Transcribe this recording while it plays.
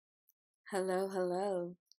Hello,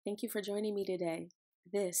 hello. Thank you for joining me today.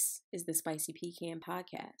 This is the Spicy Pecan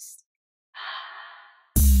Podcast.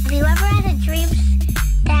 Have you ever had a dream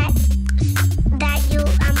that you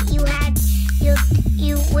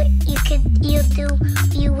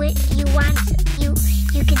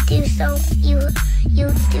could do so you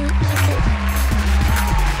could.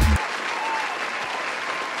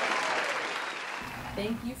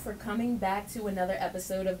 Thank you for coming back to another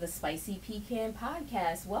episode of the Spicy Pecan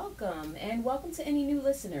Podcast. Welcome, and welcome to any new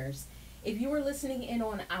listeners. If you are listening in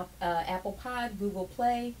on Apple Pod, Google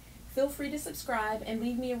Play, feel free to subscribe and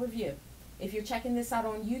leave me a review. If you're checking this out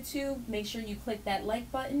on YouTube, make sure you click that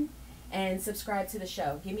like button and subscribe to the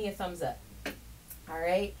show. Give me a thumbs up. All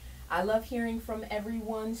right. I love hearing from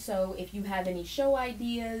everyone, so if you have any show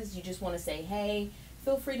ideas, you just want to say hey,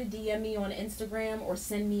 feel free to DM me on Instagram or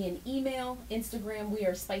send me an email. Instagram, we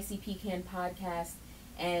are Spicy Pecan Podcast,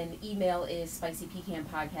 and email is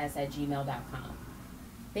spicypecanpodcast@gmail.com.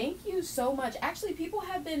 Thank you so much. Actually, people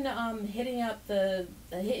have been hitting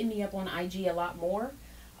me up on IG a lot more.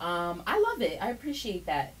 I love it. I appreciate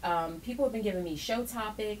that. People have been giving me show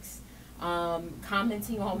topics,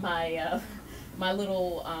 commenting on my my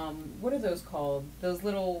little what are those called? Those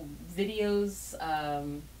little videos.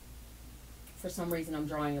 For some reason, I'm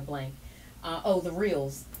drawing a blank. The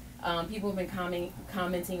reels. People have been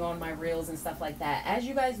commenting on my reels and stuff like that. As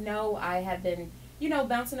you guys know, I have been,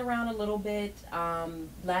 bouncing around a little bit. The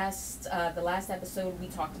last episode, we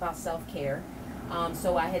talked about self-care.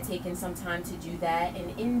 So I had taken some time to do that.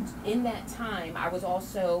 And in that time, I was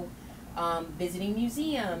also visiting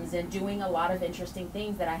museums and doing a lot of interesting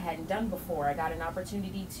things that I hadn't done before. I got an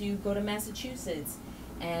opportunity to go to Massachusetts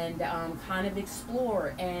and kind of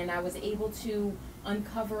explore, and I was able to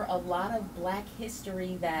uncover a lot of Black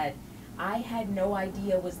history that I had no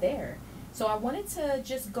idea was there. So I wanted to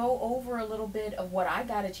just go over a little bit of what I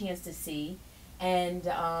got a chance to see and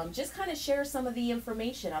just kind of share some of the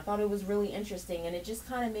information. I thought it was really interesting, and it just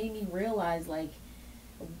kind of made me realize, like,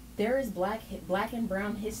 there is black and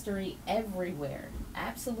brown history everywhere,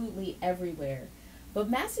 absolutely everywhere.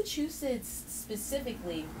 But Massachusetts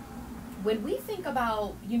specifically, when we think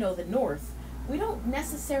about, the North, we don't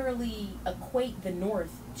necessarily equate the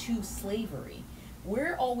North to slavery.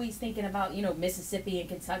 We're always thinking about, Mississippi and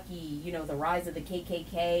Kentucky, the rise of the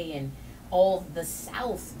KKK and all the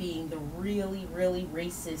South being the really, really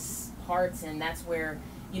racist parts, and that's where,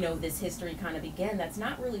 this history kind of began. That's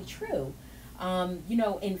not really true.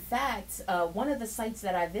 In fact, one of the sites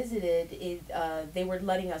that I visited, they were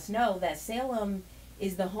letting us know that Salem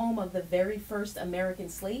is the home of the very first American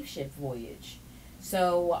slave ship voyage.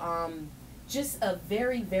 So just a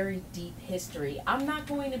very, very deep history. I'm not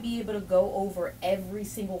going to be able to go over every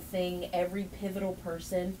single thing, every pivotal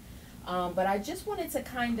person, but I just wanted to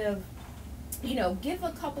kind of, give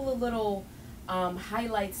a couple of little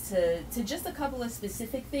highlights to just a couple of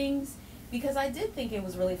specific things, because I did think it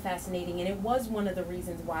was really fascinating, and it was one of the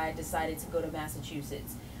reasons why I decided to go to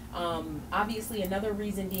Massachusetts. Obviously, another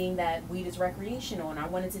reason being that weed is recreational, and I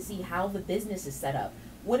wanted to see how the business is set up.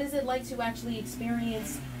 What is it like to actually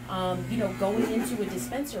experience, going into a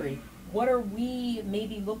dispensary? What are we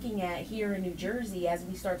maybe looking at here in New Jersey as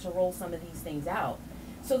we start to roll some of these things out?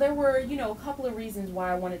 So there were, a couple of reasons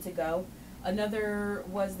why I wanted to go. Another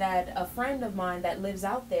was that a friend of mine that lives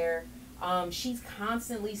out there, she's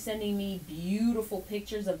constantly sending me beautiful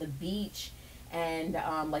pictures of the beach and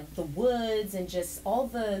like the woods and just all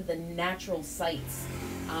the natural sights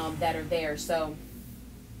that are there. So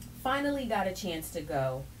finally got a chance to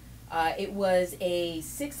go. It was a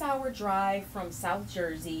 6-hour drive from South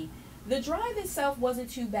Jersey. The drive itself wasn't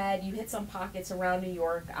too bad. You hit some pockets around New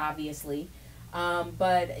York, obviously.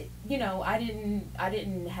 But I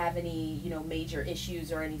didn't have any, major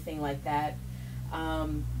issues or anything like that.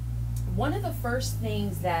 One of the first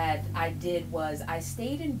things that I did was I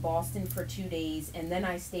stayed in Boston for 2 days, and then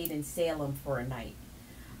I stayed in Salem for a night.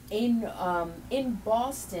 In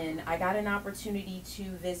Boston, I got an opportunity to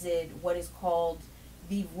visit what is called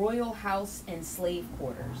the Royal House and Slave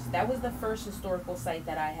Quarters. That was the first historical site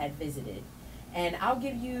that I had visited. And I'll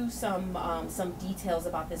give you some details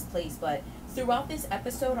about this place, but throughout this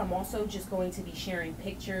episode, I'm also just going to be sharing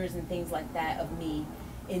pictures and things like that of me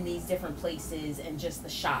in these different places and just the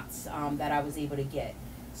shots that I was able to get.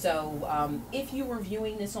 So if you were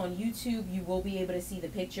viewing this on YouTube, you will be able to see the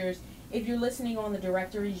pictures. If you're listening on the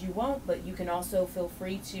directories, you won't, but you can also feel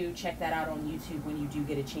free to check that out on YouTube when you do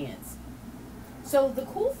get a chance. So the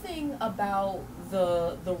cool thing about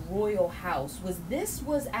the Royal House was this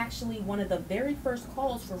was actually one of the very first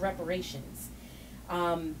calls for reparations.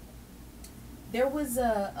 There was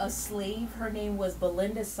a slave, her name was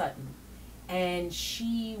Belinda Sutton, and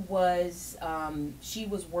she was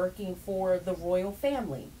working for the royal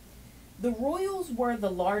family. The Royals were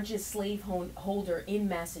the largest slave holder in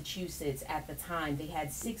Massachusetts at the time. They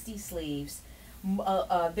had 60 slaves.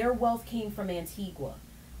 Their wealth came from Antigua.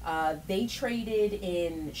 They traded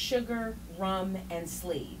in sugar, rum, and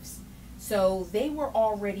slaves. So they were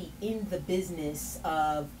already in the business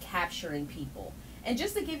of capturing people. And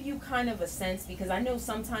just to give you kind of a sense, because I know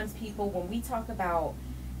sometimes people, when we talk about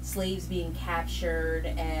slaves being captured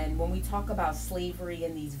and when we talk about slavery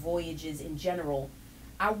and these voyages in general,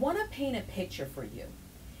 I want to paint a picture for you,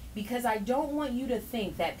 because I don't want you to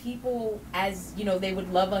think that people, as you know, they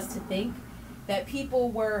would love us to think that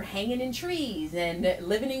people were hanging in trees and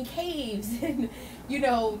living in caves and, you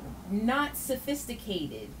know, not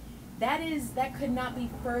sophisticated. That could not be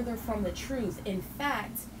further from the truth. In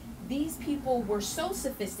fact, these people were so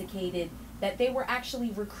sophisticated that they were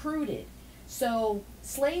actually recruited. So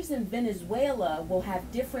slaves in Venezuela will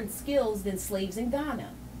have different skills than slaves in Ghana.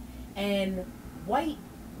 And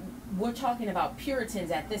we're talking about Puritans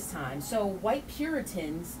at this time. So white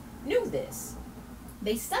Puritans knew this.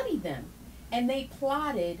 They studied them and they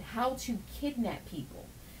plotted how to kidnap people.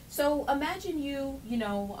 So imagine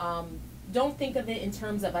don't think of it in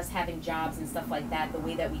terms of us having jobs and stuff like that the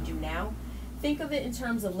way that we do now. Think of it in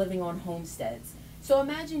terms of living on homesteads. So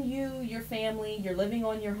imagine your family, you're living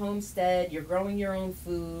on your homestead, you're growing your own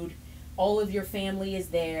food, all of your family is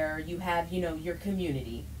there, you have, your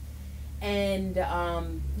community. And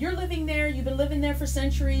you're living there, you've been living there for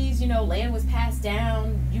centuries, land was passed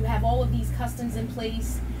down, you have all of these customs in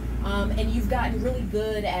place, and you've gotten really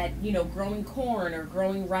good at, growing corn or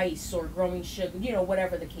growing rice or growing sugar,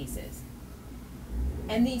 whatever the case is.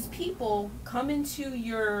 And these people come into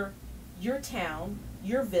your town,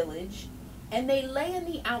 your village, and they lay in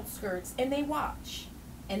the outskirts and they watch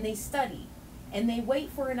and they study and they wait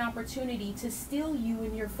for an opportunity to steal you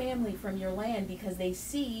and your family from your land, because they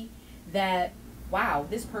see that, wow,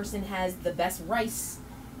 this person has the best rice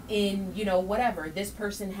in, whatever. This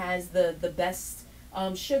person has the best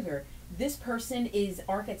sugar. This person is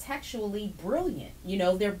architecturally brilliant.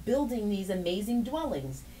 They're building these amazing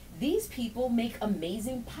dwellings. These people make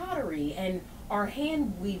amazing pottery and are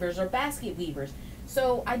hand weavers or basket weavers.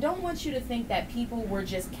 So I don't want you to think that people were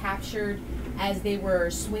just captured as they were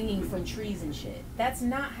swinging from trees and shit. That's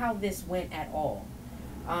not how this went at all.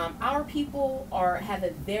 Our people have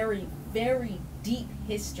a very, very deep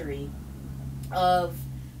history of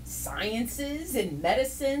sciences and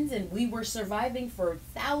medicines, and we were surviving for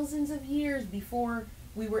thousands of years before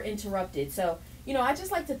we were interrupted. So, I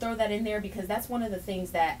just like to throw that in there, because that's one of the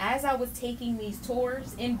things that, as I was taking these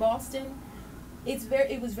tours in Boston,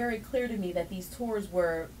 it was very clear to me that these tours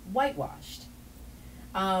were whitewashed.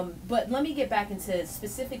 But let me get back into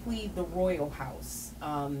specifically the Royal House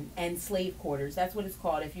and slave quarters. That's what it's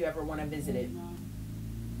called if you ever want to visit it.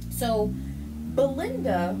 So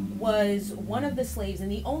Belinda was one of the slaves,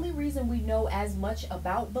 and the only reason we know as much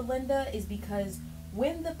about Belinda is because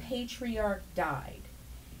when the patriarch died,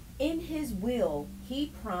 in his will,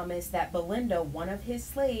 he promised that Belinda, one of his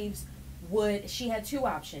slaves, she had two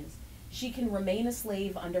options. She can remain a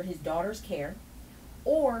slave under his daughter's care,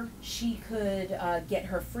 or she could get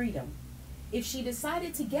her freedom. If she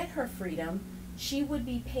decided to get her freedom, she would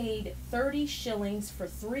be paid 30 shillings for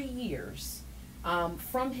 3 years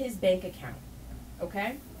from his bank account.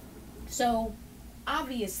 Okay? So,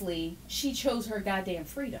 obviously, she chose her goddamn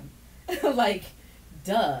freedom. Like,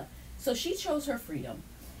 duh. So she chose her freedom.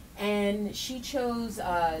 And she chose,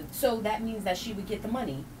 so that means that she would get the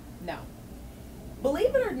money. No.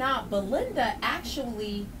 Believe it or not, Belinda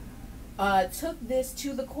actually took this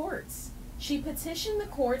to the courts. She petitioned the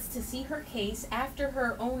courts to see her case after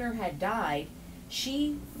her owner had died.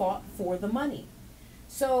 She fought for the money.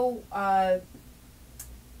 So,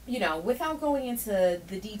 without going into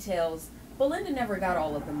the details, Belinda never got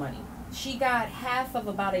all of the money. She got half of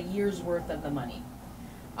about a year's worth of the money.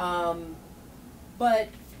 But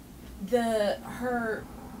her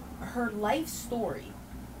life story,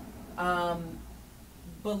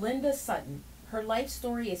 Belinda Sutton, her life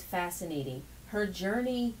story is fascinating. Her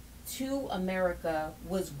journey to America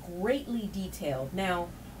was greatly detailed. Now,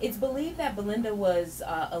 it's believed that Belinda was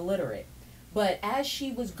illiterate, but as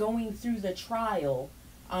she was going through the trial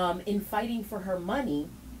in fighting for her money,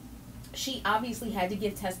 she obviously had to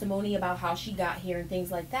give testimony about how she got here and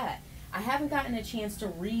things like that. I haven't gotten a chance to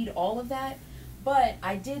read all of that, but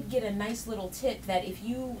I did get a nice little tip that if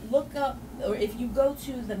you look up, or if you go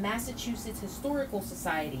to the Massachusetts Historical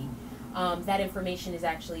Society, that information is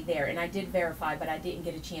actually there. And I did verify, but I didn't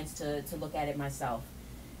get a chance to look at it myself.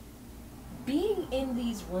 Being in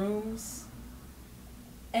these rooms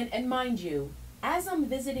and mind you, as I'm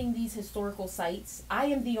visiting these historical sites, I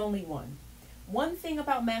am the only one. One thing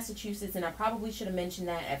about Massachusetts, and I probably should have mentioned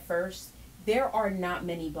that at first, there are not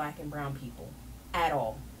many black and brown people at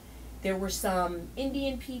all. There were some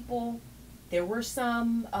Indian people, there were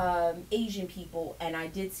some Asian people, and I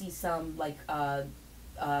did see some like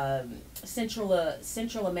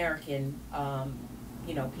Central American,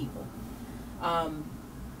 people. Um,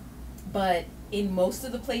 but in most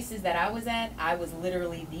of the places that I was at, I was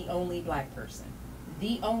literally the only black person,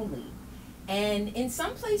 the only. And in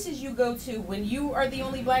some places you go to, when you are the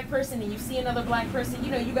only black person and you see another black person,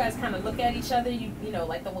 you guys kind of look at each other,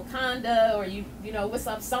 like the Wakanda, or what's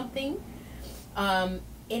up, something.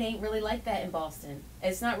 It ain't really like that in Boston.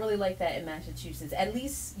 It's not really like that in Massachusetts, at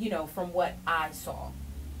least, from what I saw.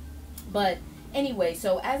 But anyway,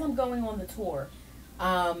 so as I'm going on the tour,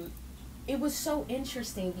 it was so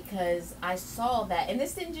interesting because I saw that, and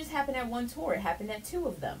this didn't just happen at one tour, it happened at two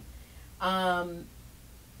of them.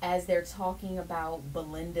 As they're talking about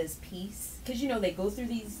Belinda's piece, because they go through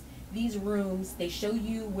these rooms, they show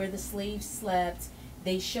you where the slaves slept,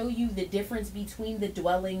 they show you the difference between the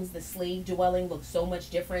dwellings. The slave dwelling looks so much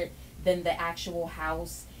different than the actual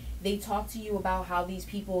house. They talk to you about how these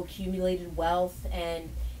people accumulated wealth, and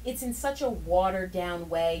it's in such a watered down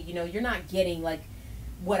way. You're not getting like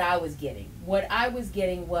what I was getting. What I was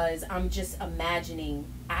getting was, I'm just imagining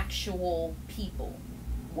actual people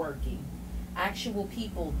working. Actual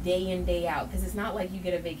people day in, day out. Because it's not like you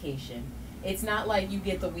get a vacation. It's not like you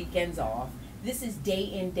get the weekends off. This is day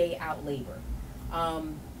in, day out labor.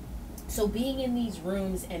 So being in these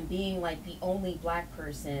rooms and being like the only black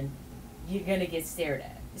person, you're going to get stared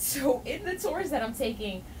at. So in the tours that I'm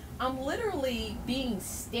taking, I'm literally being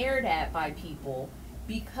stared at by people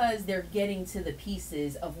because they're getting to the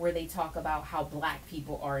pieces of where they talk about how black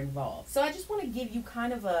people are involved. So I just want to give you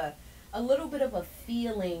kind of a little bit of a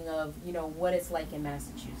feeling of, what it's like in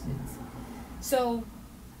Massachusetts. So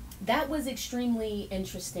that was extremely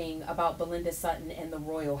interesting about Belinda Sutton and the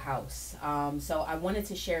Royal House. So I wanted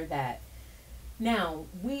to share that. Now,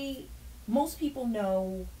 most people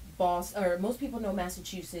know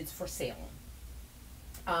Massachusetts for Salem.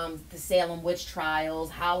 The Salem witch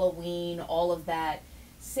trials, Halloween, all of that.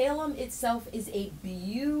 Salem itself is a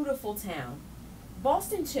beautiful town.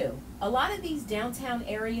 Boston too. A lot of these downtown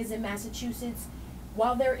areas in Massachusetts,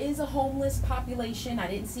 while there is a homeless population, I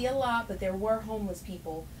didn't see a lot, but there were homeless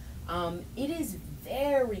people, it is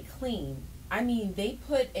very clean. I mean, they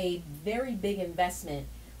put a very big investment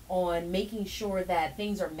on making sure that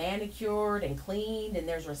things are manicured and cleaned and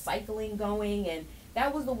there's recycling going, and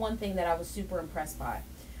that was the one thing that I was super impressed by.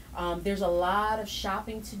 There's a lot of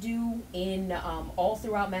shopping to do in all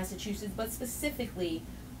throughout Massachusetts, but specifically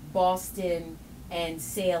Boston and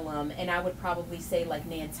Salem, and I would probably say like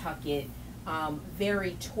Nantucket,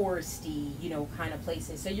 very touristy, kind of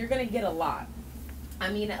places. So you're going to get a lot.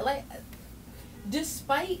 I mean, like,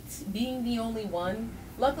 despite being the only one,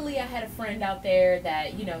 luckily I had a friend out there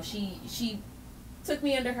that, she took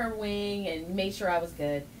me under her wing and made sure I was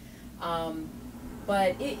good.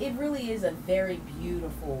 But it really is a very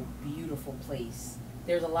beautiful, beautiful place.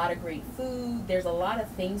 There's a lot of great food. There's a lot of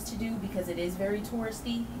things to do because it is very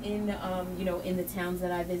touristy in the towns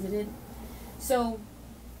that I visited. So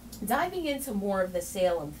diving into more of the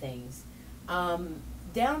Salem things,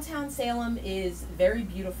 downtown Salem is very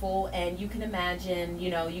beautiful, and you can imagine,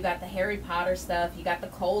 you got the Harry Potter stuff, you got the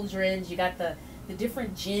cauldrons, you got the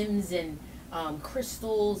different gems and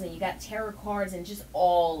crystals, and you got tarot cards, and just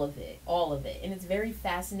all of it, and it's very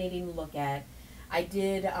fascinating to look at. I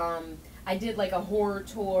did like a horror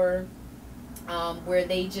tour where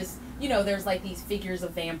they just, there's like these figures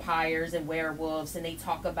of vampires and werewolves, and they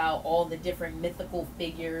talk about all the different mythical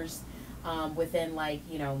figures within, like,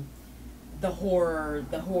 the horror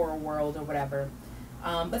world or whatever.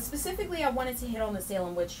 But specifically, I wanted to hit on the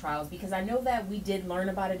Salem witch trials because I know that we did learn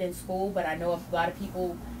about it in school, but I know a lot of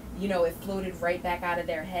people, it floated right back out of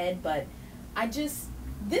their head. But this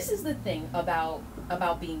is the thing about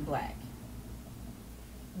being black.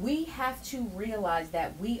 We have to realize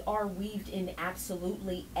that we are weaved in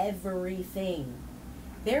absolutely everything.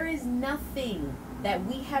 There is nothing that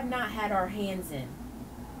we have not had our hands in.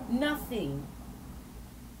 Nothing.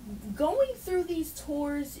 Going through these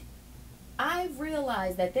tours, I've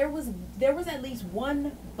realized that there was at least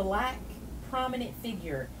one black prominent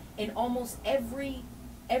figure in almost every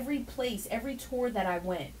place, every tour that I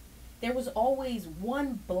went. There was always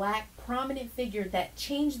one black prominent figure that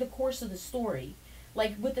changed the course of the story.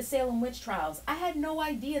 Like with the Salem witch trials, I had no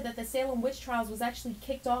idea that the Salem witch trials was actually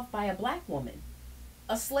kicked off by a black woman,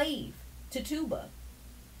 a slave to Tuba.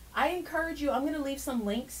 I encourage you, I'm going to leave some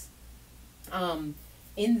links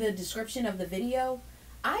in the description of the video.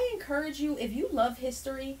 I encourage you, if you love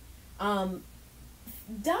history,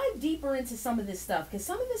 dive deeper into some of this stuff, because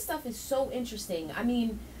some of this stuff is so interesting. I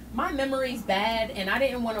mean, my memory's bad, and I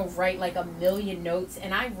didn't want to write like a million notes,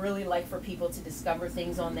 and I really like for people to discover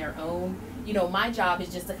things on their own. You know, my job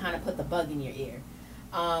is just to kind of put the bug in your ear.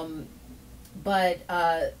 But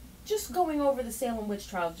just going over the Salem witch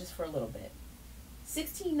trials just for a little bit.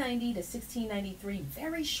 1690 to 1693,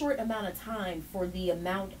 very short amount of time for the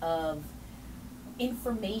amount of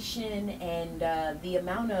information and the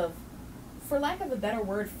amount of, for lack of a better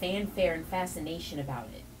word, fanfare and fascination about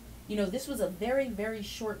it. You know, this was a very, very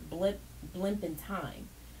short blimp in time.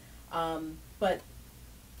 But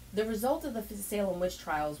the result of the Salem witch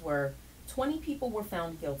trials were 20 people were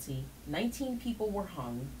found guilty, 19 people were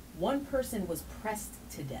hung, one person was pressed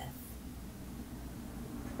to death.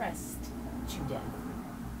 Pressed to death.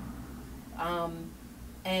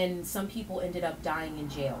 And some people ended up dying in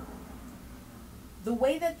jail. The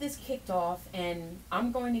way that this kicked off, and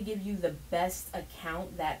I'm going to give you the best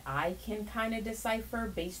account that I can kind of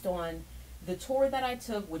decipher based on the tour that I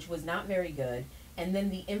took, which was not very good, and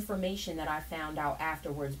then the information that I found out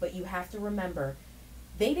afterwards. But you have to remember,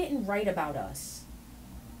 they didn't write about us.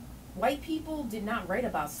 White people did not write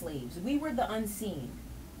about slaves. We were the unseen.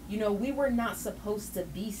 You know, we were not supposed to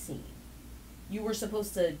be seen. You were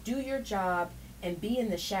supposed to do your job and be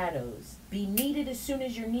in the shadows. Be needed as soon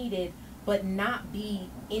as you're needed, but not be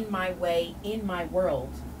in my way, in my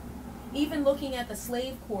world. Even looking at the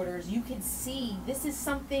slave quarters, you can see this is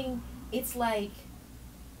something, it's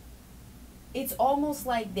almost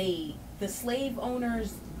like the slave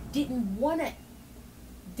owners didn't want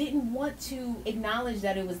to acknowledge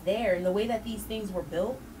that it was there. And the way that these things were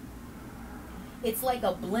built, it's like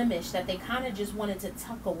a blemish that they kind of just wanted to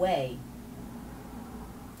tuck away.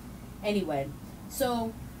 Anyway,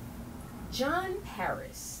 so John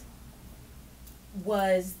Paris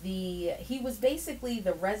was basically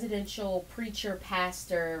the residential preacher,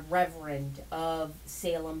 pastor, reverend of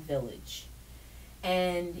Salem Village.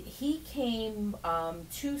 And he came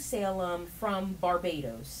to Salem from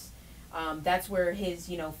Barbados. That's where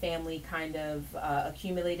his, family kind of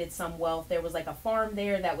accumulated some wealth. There was like a farm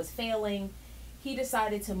there that was failing. He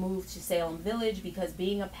decided to move to Salem Village because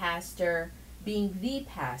being the pastor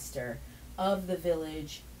of the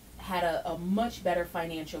village had a much better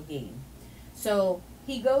financial gain. So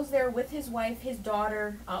he goes there with his wife, his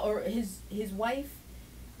daughter, or his wife,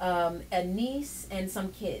 a niece, and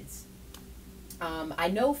some kids. I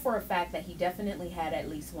know for a fact that he definitely had at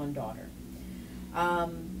least one daughter.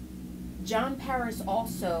 John Paris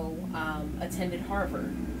also attended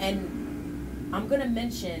Harvard, and I'm going to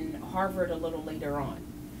mention Harvard a little later on,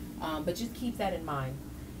 but just keep that in mind.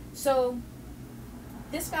 So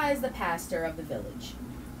this guy is the pastor of the village.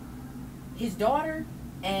 His daughter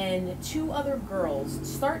and two other girls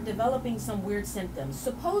start developing some weird symptoms.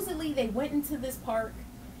 Supposedly they went into this park.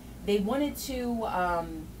 They wanted to,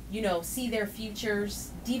 see their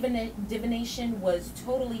futures. Divination was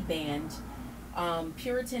totally banned.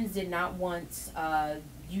 Puritans did not want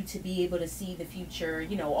you to be able to see the future,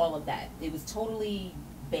 all of that. It was totally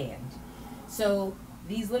banned. So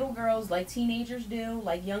these little girls, like teenagers do,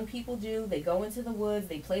 like young people do, they go into the woods,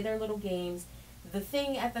 they play their little games. The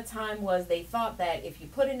thing at the time was they thought that if you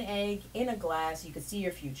put an egg in a glass, you could see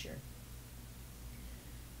your future.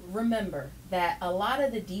 Remember that a lot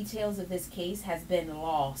of the details of this case has been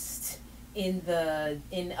lost in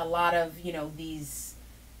a lot of, these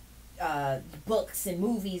books and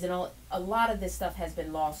movies and all. A lot of this stuff has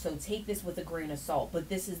been lost, so take this with a grain of salt, but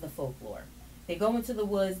this is the folklore. They go into the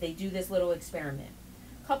woods, they do this little experiment.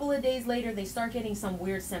 A couple of days later, they start getting some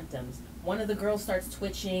weird symptoms. One of the girls starts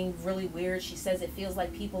twitching really weird. She says it feels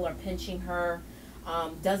like people are pinching her,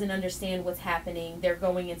 doesn't understand what's happening. They're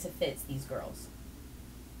going into fits, these girls.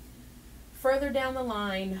 Further down the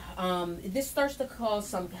line, this starts to cause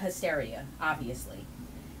some hysteria, obviously.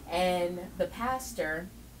 And the pastor,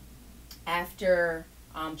 after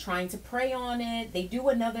trying to prey on it, they do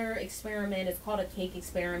another experiment. It's called a cake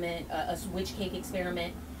experiment, a witch cake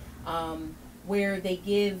experiment, where they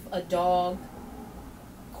give a dog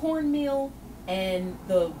cornmeal and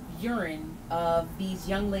the urine of these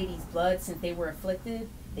young ladies' blood since they were afflicted.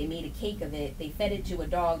 They made a cake of it. They fed it to a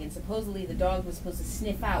dog, and supposedly the dog was supposed to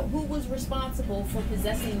sniff out who was responsible for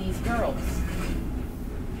possessing these girls.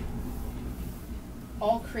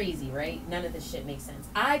 All crazy, right? None of this shit makes sense.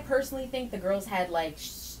 I personally think the girls had like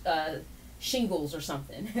shingles or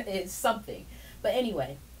something. It's something. But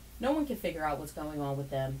anyway, no one can figure out what's going on with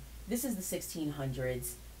them. This is the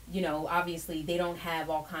 1600s. Obviously they don't have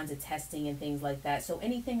all kinds of testing and things like that. So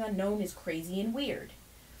anything unknown is crazy and weird.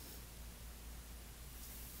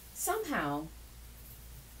 Somehow,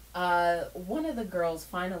 one of the girls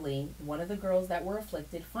that were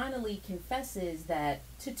afflicted finally confesses that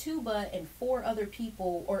Tituba and four other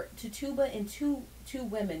people, or Tituba and two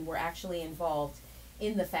women were actually involved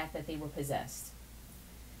in the fact that they were possessed.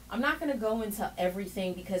 I'm not going to go into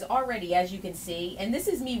everything because already, as you can see, and this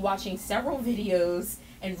is me watching several videos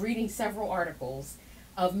and reading several articles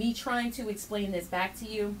of me trying to explain this back to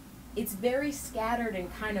you, it's very scattered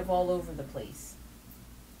and kind of all over the place.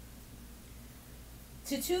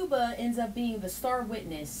 Tituba ends up being the star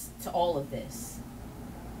witness to all of this.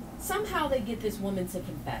 Somehow they get this woman to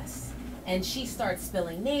confess, and she starts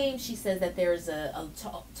spilling names. She says that there's a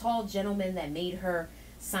tall gentleman that made her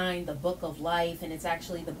sign the book of life, and it's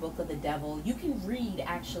actually the book of the devil. You can read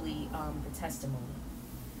actually the testimony.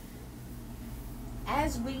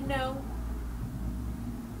 As we know,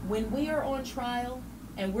 when we are on trial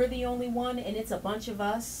and we're the only one and it's a bunch of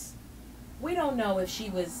us, we don't know if she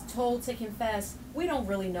was told to confess. We don't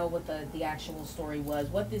really know what the actual story was,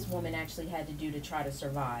 what this woman actually had to do to try to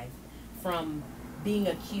survive from being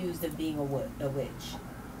accused of being a witch.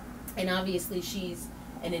 And obviously she's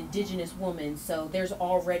an indigenous woman, so there's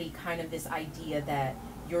already kind of this idea that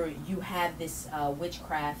you have this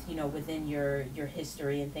witchcraft, within your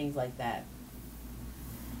history and things like that.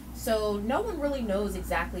 So no one really knows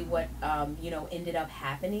exactly what ended up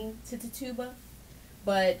happening to Tituba,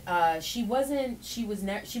 but she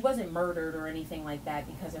wasn't murdered or anything like that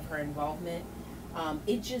because of her involvement.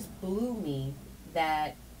 It just blew me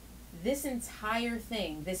that this entire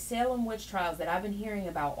thing, this Salem witch trials that I've been hearing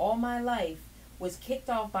about all my life, was kicked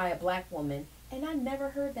off by a black woman, and I never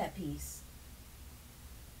heard that piece.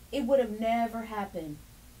 It would have never happened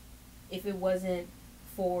if it wasn't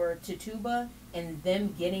for Tituba and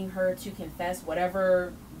them getting her to confess,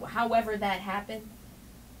 however that happened.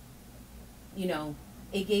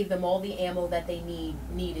 It gave them all the ammo that they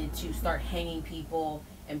needed to start hanging people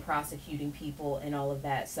and prosecuting people and all of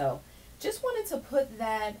that. So just wanted to put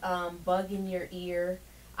that bug in your ear.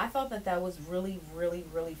 I thought that was really, really,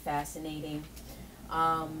 really fascinating.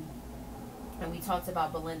 And we talked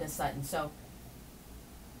about Belinda Sutton. So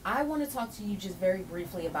I want to talk to you just very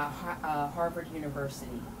briefly about Harvard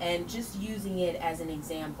University, and just using it as an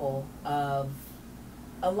example of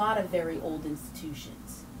a lot of very old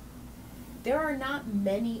institutions. There are not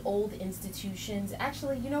many old institutions.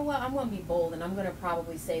 Actually, you know what? I'm going to be bold, and I'm going to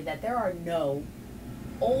probably say that there are no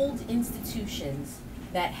old institutions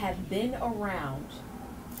that have been around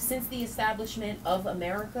since the establishment of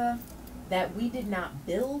America that we did not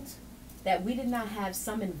build, that we did not have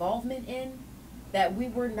some involvement in, that we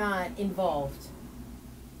were not involved.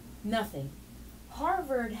 Nothing.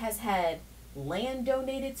 Harvard has had land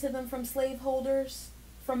donated to them from slaveholders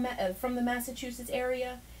from the Massachusetts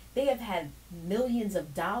area. They have had millions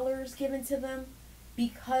of dollars given to them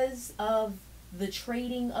because of the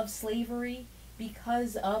trading of slavery,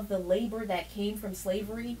 because of the labor that came from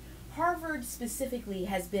slavery. Harvard specifically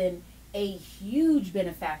has been a huge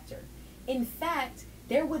benefactor. In fact,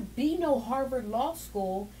 there would be no Harvard Law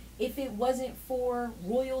School if it wasn't for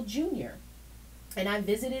Royal Jr. And I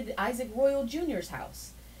visited Isaac Royal Jr.'s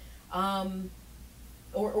house,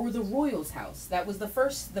 or the Royal's house. That was the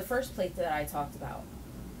first place that I talked about.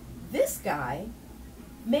 This guy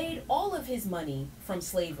made all of his money from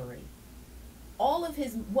slavery.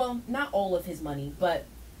 Not all of his money, but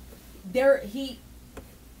you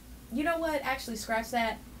know what? Actually, scratch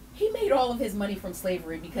that. He made all of his money from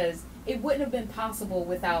slavery because it wouldn't have been possible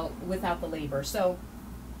without the labor. So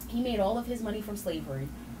he made all of his money from slavery.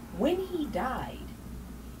 When he died,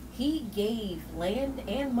 he gave land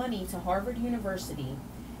and money to Harvard University.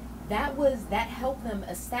 That helped them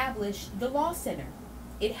establish the law center.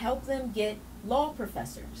 It helped them get law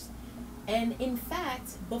professors. And in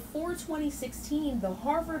fact, before 2016, the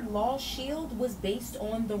Harvard Law Shield was based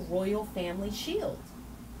on the Royal Family Shield.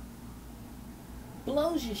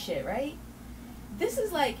 Blows your shit, right? This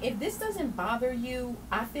is like, if this doesn't bother you,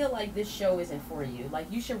 I feel like this show isn't for you.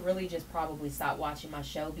 Like, you should really just probably stop watching my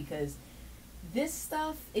show, because this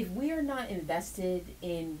stuff, if we are not invested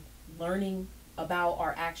in learning about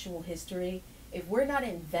our actual history, if we're not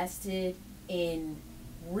invested in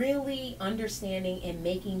really understanding and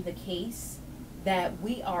making the case that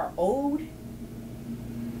we are owed,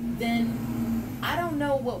 then I don't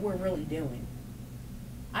know what we're really doing.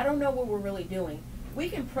 We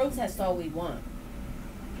can protest all we want.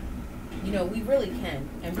 We really can,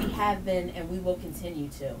 and we have been, and we will continue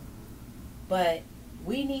to. But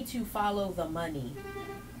we need to follow the money.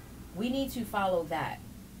 We need to follow that,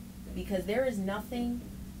 because there is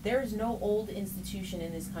no old institution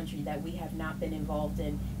in this country that we have not been involved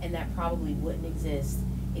in, and that probably wouldn't exist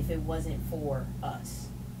if it wasn't for us.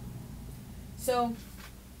 So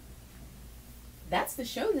that's the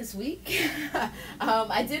show this week.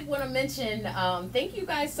 I did want to mention, thank you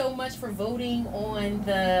guys so much for voting on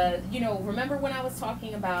the, remember when I was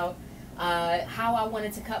talking about how I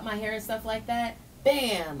wanted to cut my hair and stuff like that?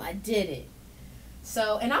 Bam, I did it.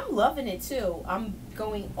 So, and I'm loving it too. I'm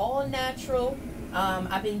going all natural.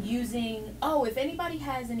 I've been using, if anybody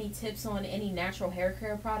has any tips on any natural hair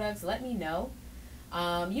care products, let me know.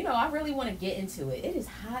 I really want to get into it. It is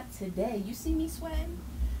hot today. You see me sweating?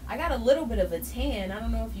 I got a little bit of a tan. I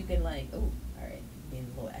don't know if you can all right, being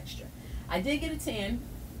a little extra. I did get a tan.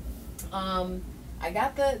 I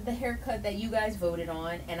got the haircut that you guys voted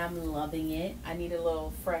on, and I'm loving it. I need a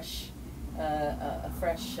little fresh,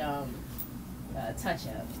 touch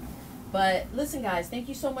up. But listen, guys, thank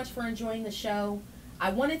you so much for enjoying the show. I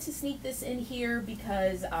wanted to sneak this in here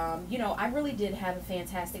because, I really did have a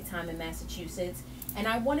fantastic time in Massachusetts, and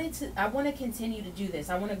I want to continue to do this.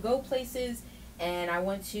 I want to go places, and I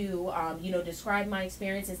want to, describe my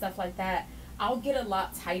experience and stuff like that. I'll get a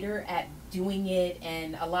lot tighter at doing it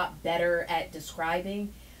and a lot better at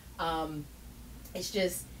describing. It's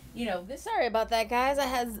just, Sorry about that, guys. I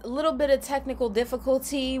had a little bit of technical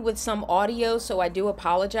difficulty with some audio, so I do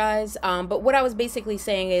apologize. But what I was basically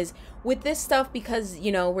saying is, with this stuff, because,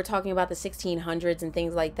 we're talking about the 1600s and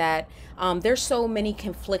things like that, there's so many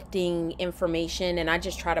conflicting information, and I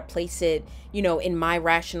just try to place it, in my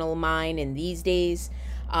rational mind in these days.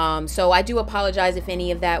 So I do apologize if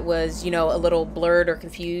any of that was, a little blurred or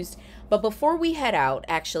confused. But before we head out,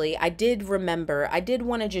 actually, I did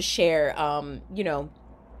want to just share,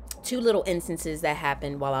 two little instances that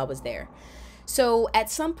happened while I was there. So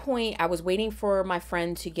at some point, I was waiting for my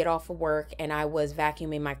friend to get off of work, and I was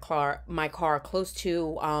vacuuming my car close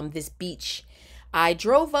to this beach. I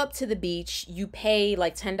drove up to the beach. You pay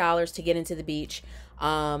like $10 to get into the beach.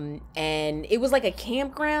 And it was like a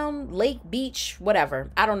campground, lake, beach,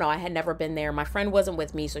 whatever. I don't know. I had never been there. My friend wasn't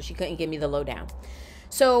with me, so she couldn't give me the lowdown.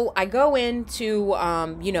 So I go in to,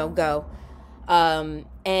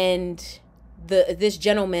 and this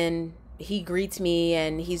gentleman, he greets me,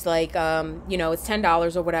 and he's like, it's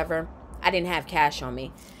 $10 or whatever. I didn't have cash on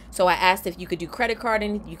me. So I asked if you could do credit card,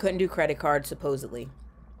 and you couldn't do credit card, supposedly.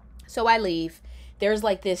 So I leave. There's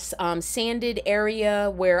like this sanded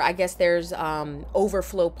area where I guess there's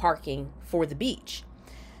overflow parking for the beach.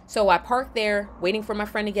 So I parked there waiting for my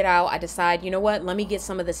friend to get out. I decide, you know what, let me get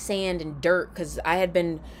some of the sand and dirt, because I had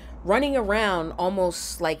been running around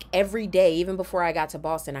almost like every day. Even before I got to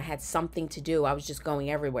Boston, I had something to do. I was just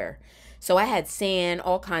going everywhere. So I had sand,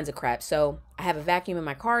 all kinds of crap. So I have a vacuum in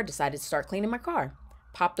my car, decided to start cleaning my car.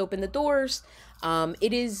 Popped open the doors.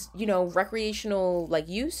 It is, recreational like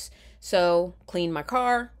use. So clean my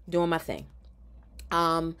car, doing my thing.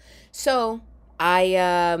 So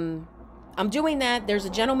I'm doing that. There's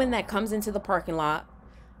a gentleman that comes into the parking lot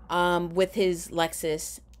with his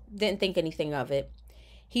Lexus. Didn't think anything of it.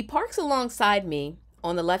 He parks alongside me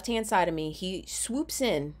on the left-hand side of me. He swoops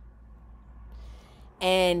in,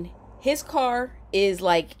 and his car is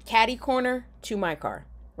like catty corner to my car,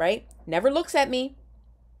 right? Never looks at me.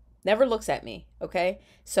 Okay.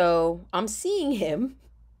 So I'm seeing him,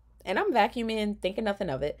 and I'm vacuuming, thinking nothing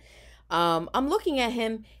of it. I'm looking at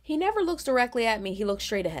him. He never looks directly at me. He looks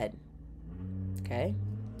straight ahead. Okay.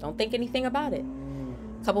 Don't think anything about it.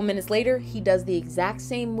 A couple minutes later, he does the exact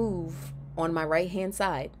same move on my right hand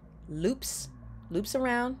side. Loops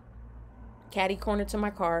around, catty corner to my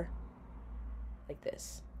car, like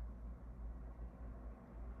this.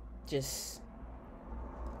 Just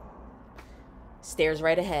stares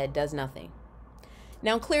right ahead, does nothing.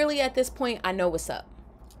 Now clearly at this point, I know what's up.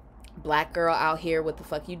 Black girl out here, what the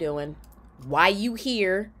fuck you doing? Why you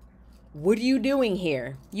here? What are you doing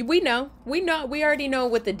here? We already know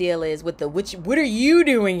what the deal is with what are you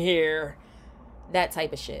doing here? That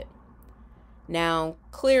type of shit. Now,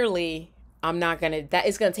 clearly,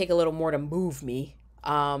 it's going to take a little more to move me.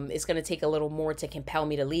 It's going to take a little more to compel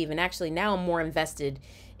me to leave. And actually, now I'm more invested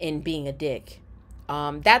in being a dick.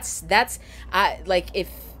 That's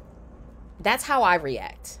how I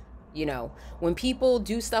react. When people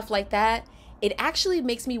do stuff like that, it actually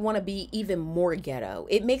makes me want to be even more ghetto.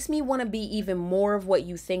 It makes me want to be even more of what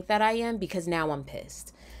you think that I am, because now I'm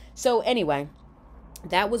pissed. So anyway,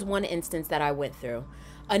 that was one instance that I went through.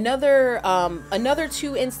 Another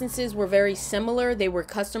two instances were very similar. They were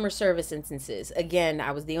customer service instances. Again,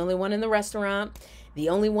 I was the only one in the restaurant, the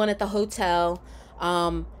only one at the hotel.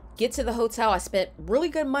 Get to the hotel. I spent really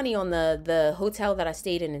good money on the hotel that I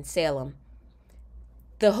stayed in Salem.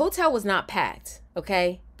 The hotel was not packed,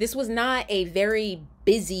 okay? This was not a very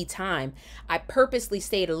busy time. I purposely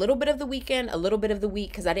stayed a little bit of the weekend, a little bit of the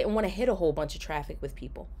week, because I didn't want to hit a whole bunch of traffic with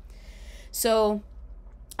people. So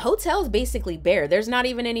hotel's basically bare. There's not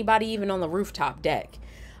even anybody even on the rooftop deck.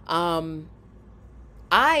 I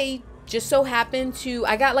just so happened to,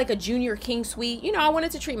 I got like a junior king suite. You know, I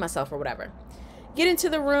wanted to treat myself or whatever. Get into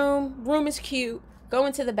the room. Room is cute. Go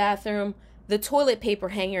into the bathroom. The toilet paper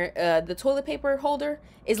the toilet paper holder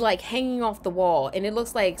is like hanging off the wall, and it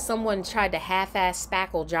looks like someone tried to half-ass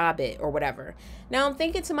spackle job it or whatever. Now I'm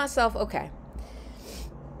thinking to myself, okay,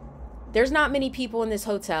 there's not many people in this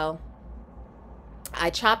hotel. I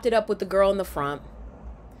chopped it up with the girl in the front.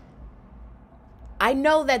 I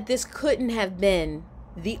know that this couldn't have been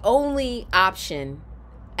the only option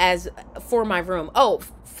as for my room. Oh,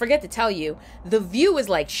 forget to tell you, the view is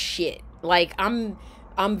like shit. Like I'm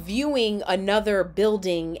viewing another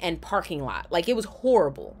building and parking lot. Like it was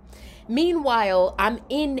horrible. Meanwhile, I'm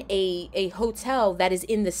in a hotel that is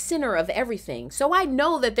in the center of everything. So I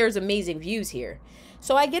know that there's amazing views here.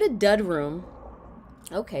 So I get a dud room.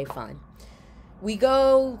 Okay, fine. We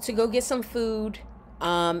go get some food.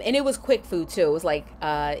 And it was quick food too. It was like,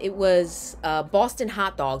 Boston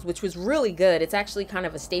hot dogs, which was really good. It's actually kind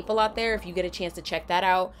of a staple out there if you get a chance to check that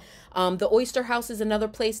out. The Oyster House is another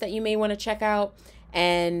place that you may want to check out.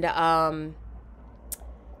 And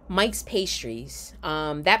Mike's Pastries.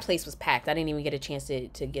 That place was packed. I didn't even get a chance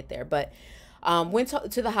to get there. But went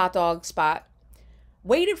to the hot dog spot.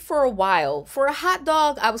 Waited for a while. For a hot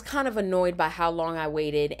dog, I was kind of annoyed by how long I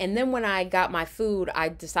waited. And then when I got my food, I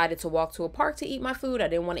decided to walk to a park to eat my food. I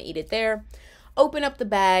didn't want to eat it there. Open up the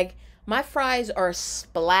bag. My fries are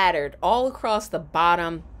splattered all across the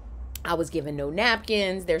bottom. I was given no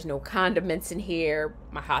napkins. There's no condiments in here.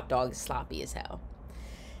 My hot dog is sloppy as hell.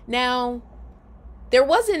 Now, there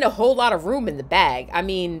wasn't a whole lot of room in the bag. I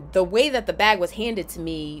mean, the way that the bag was handed to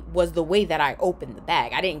me was the way that I opened the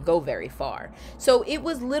bag. I didn't go very far. So it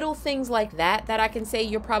was little things like that I can say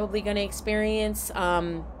you're probably going to experience,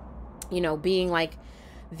 you know, being like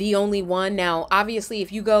the only one. Now, obviously,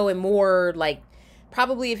 if you go in more like,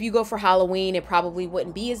 probably if you go for Halloween, it probably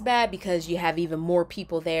wouldn't be as bad because you have even more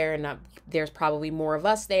people there, and there's probably more of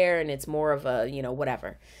us there, and it's more of a, you know,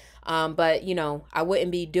 whatever. But, you know, I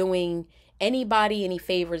wouldn't be doing anybody any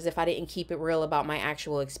favors if I didn't keep it real about my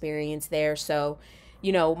actual experience there. So,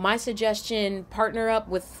 you know, my suggestion, partner up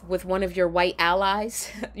with one of your white allies,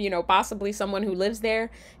 you know, possibly someone who lives there,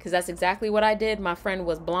 because that's exactly what I did. My friend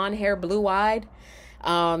was blonde hair, blue eyed,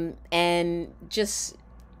 and just,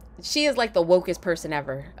 she is like the wokest person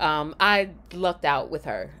ever. I lucked out with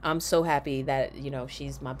her. I'm so happy that, you know,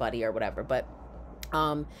 she's my buddy or whatever. But,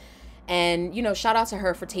 and, you know, shout out to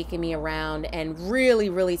her for taking me around and really,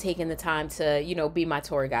 really taking the time to, you know, be my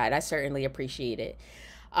tour guide. I certainly appreciate it.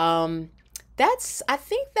 I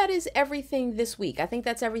think that is everything this week. I think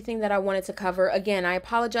that's everything that I wanted to cover. Again, I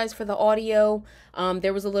apologize for the audio.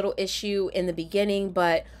 There was a little issue in the beginning,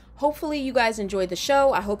 but hopefully you guys enjoyed the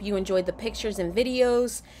show. I hope you enjoyed the pictures and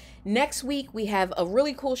videos. Next week, we have a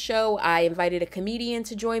really cool show. I invited a comedian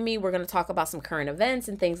to join me. We're going to talk about some current events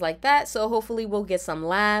and things like that. So hopefully we'll get some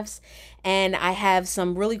laughs. And I have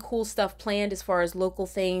some really cool stuff planned as far as local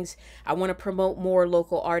things. I want to promote more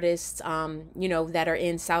local artists, you know, that are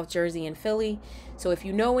in South Jersey and Philly. So if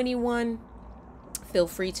you know anyone, feel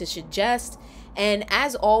free to suggest. And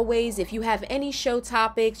as always, if you have any show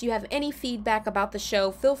topics, you have any feedback about the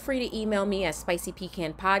show, feel free to email me at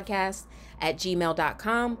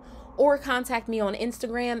spicypecanpodcast@gmail.com or contact me on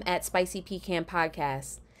Instagram at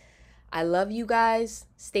spicypecanpodcast. I love you guys.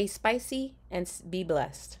 Stay spicy and be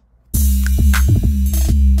blessed.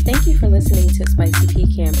 Thank you for listening to Spicy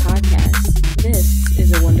Pecan Podcast. This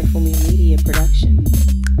is a Wonderful Me Media production.